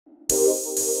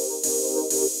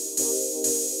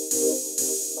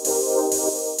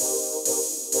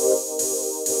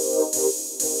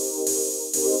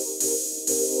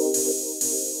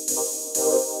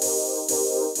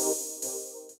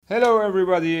Hello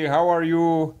everybody, how are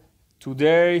you?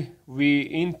 Today we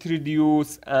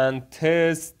introduce and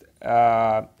test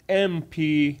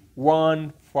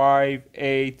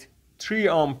MP1584 3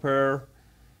 ampere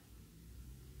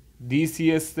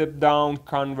DC step down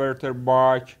converter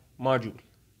Buck module.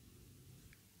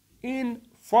 In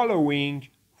following,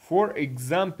 for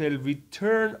example, we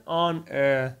turn on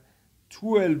a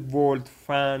 12 volt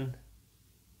fan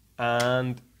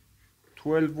and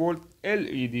 12 volt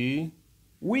LED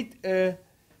with a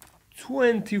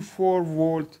 24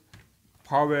 volt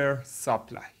power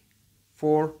supply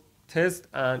for test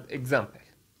and example.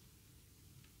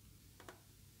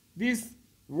 This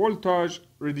voltage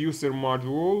reducer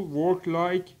module works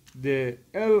like the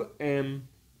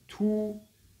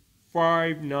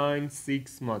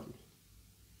LM2596 module,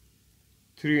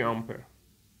 3 ampere,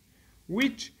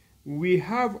 which we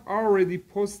have already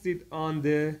posted on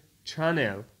the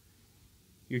channel.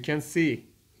 You can see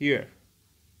here.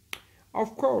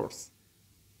 Of course,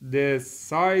 the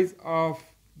size of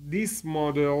this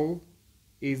model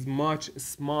is much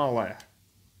smaller.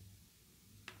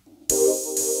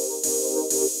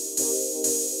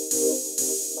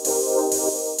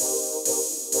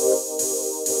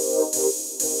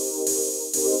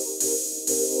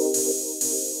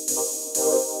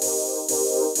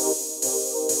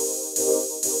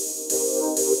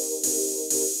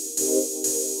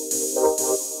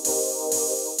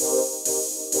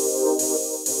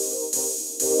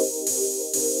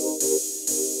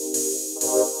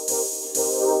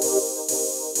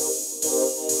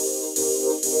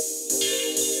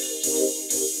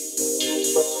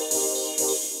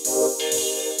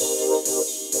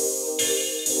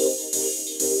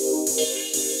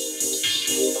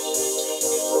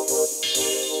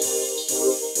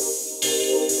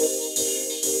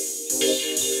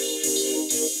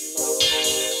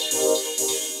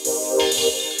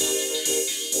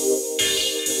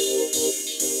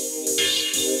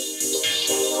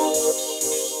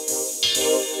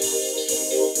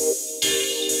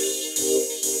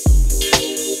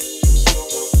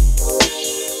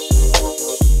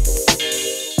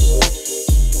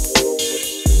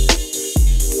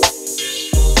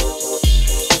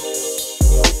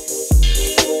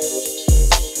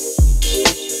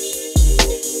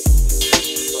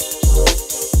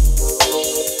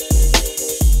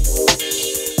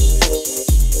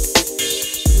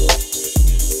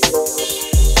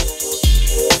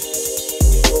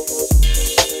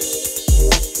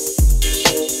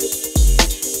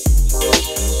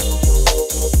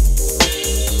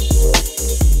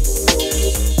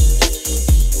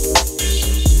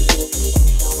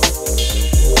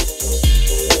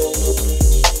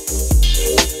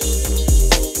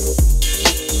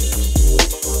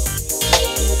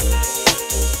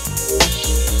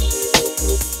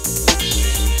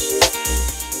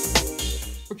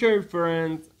 Okay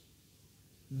friends,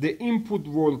 the input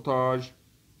voltage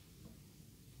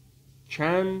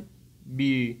can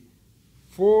be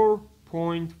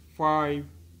 4.5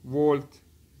 volt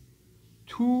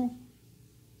to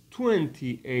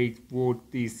 28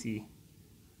 volt DC,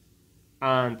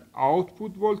 and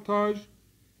output voltage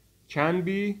can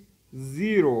be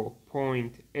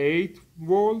 0.8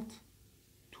 volt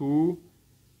to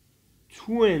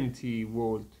 20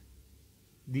 volt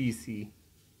DC.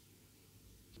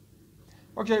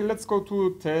 Okay, let's go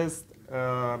to test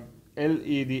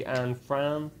LED and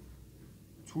fan.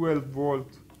 12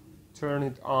 volt, turn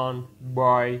it on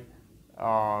by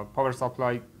power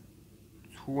supply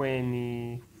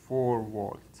 24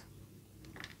 volt.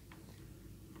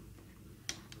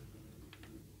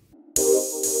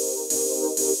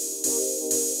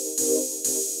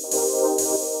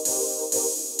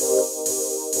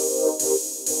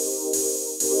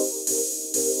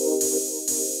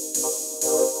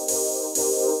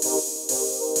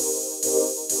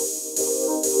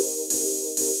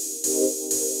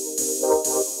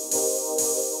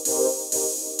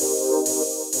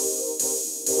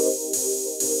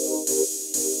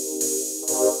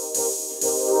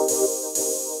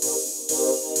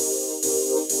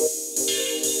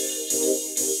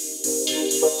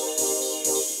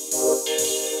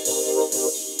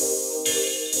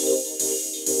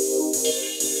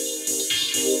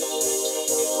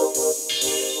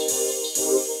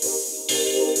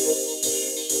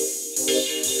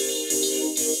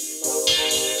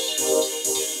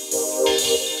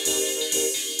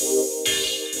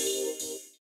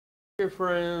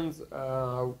 Friends,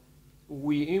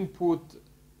 we input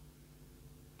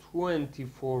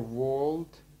 24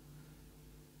 volt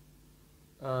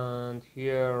and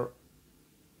here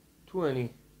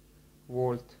 20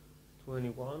 volt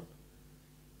 21.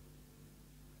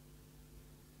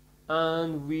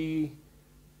 and we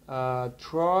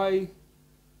try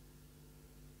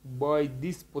by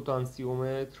this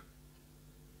potentiometer.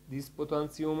 This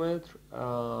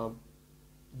potentiometer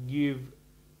give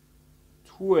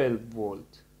 12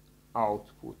 volt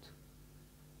output.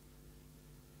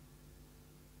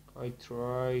 I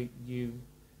try give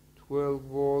 12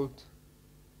 volt.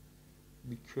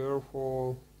 Be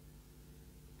careful.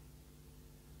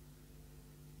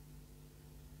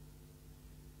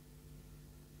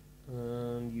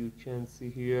 And you can see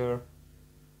here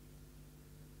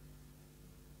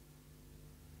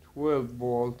 12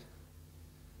 volt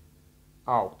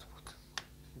output.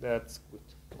 That's good.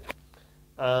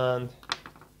 And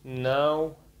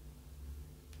now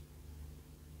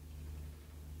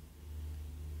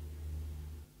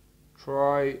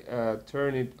try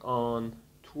turn it on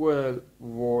 12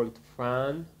 volt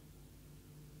fan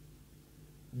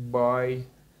by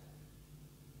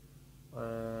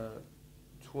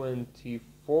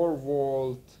 24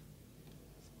 volt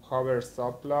power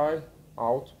supply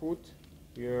output.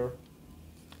 Here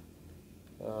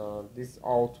this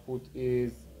output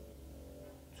is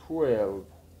 12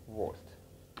 volt.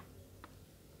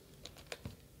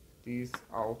 This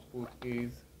output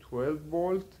is 12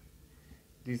 volt.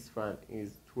 This fan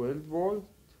is 12 volt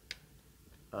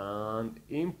and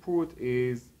input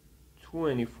is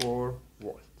 24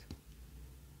 volt.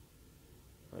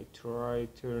 I try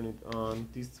turn it on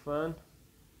this fan.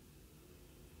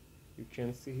 You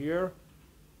can see here.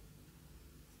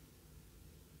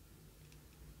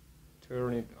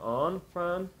 Turn it on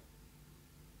fan,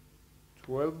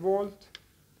 12 volt,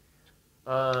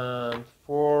 and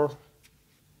for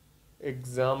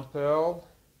example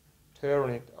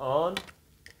turn it on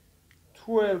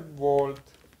 12 volt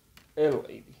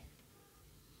LED.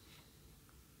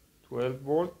 12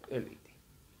 volt LED.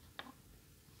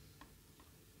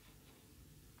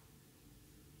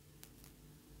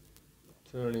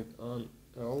 Turn it on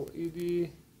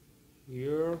LED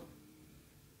here,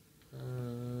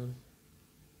 and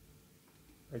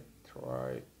I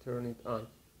try turn it on.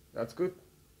 That's good.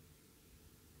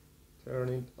 Turn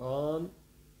it on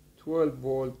 12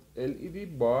 volt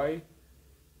LED by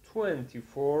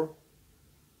 24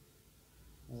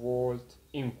 volt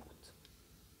input.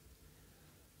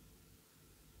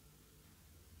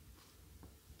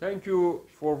 Thank you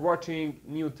for watching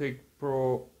New Tech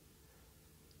Pro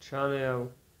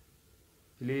channel.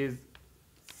 Please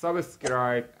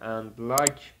subscribe and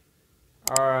like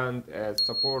and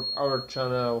support our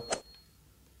channel.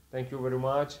 Thank you very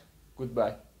much.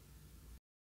 Goodbye.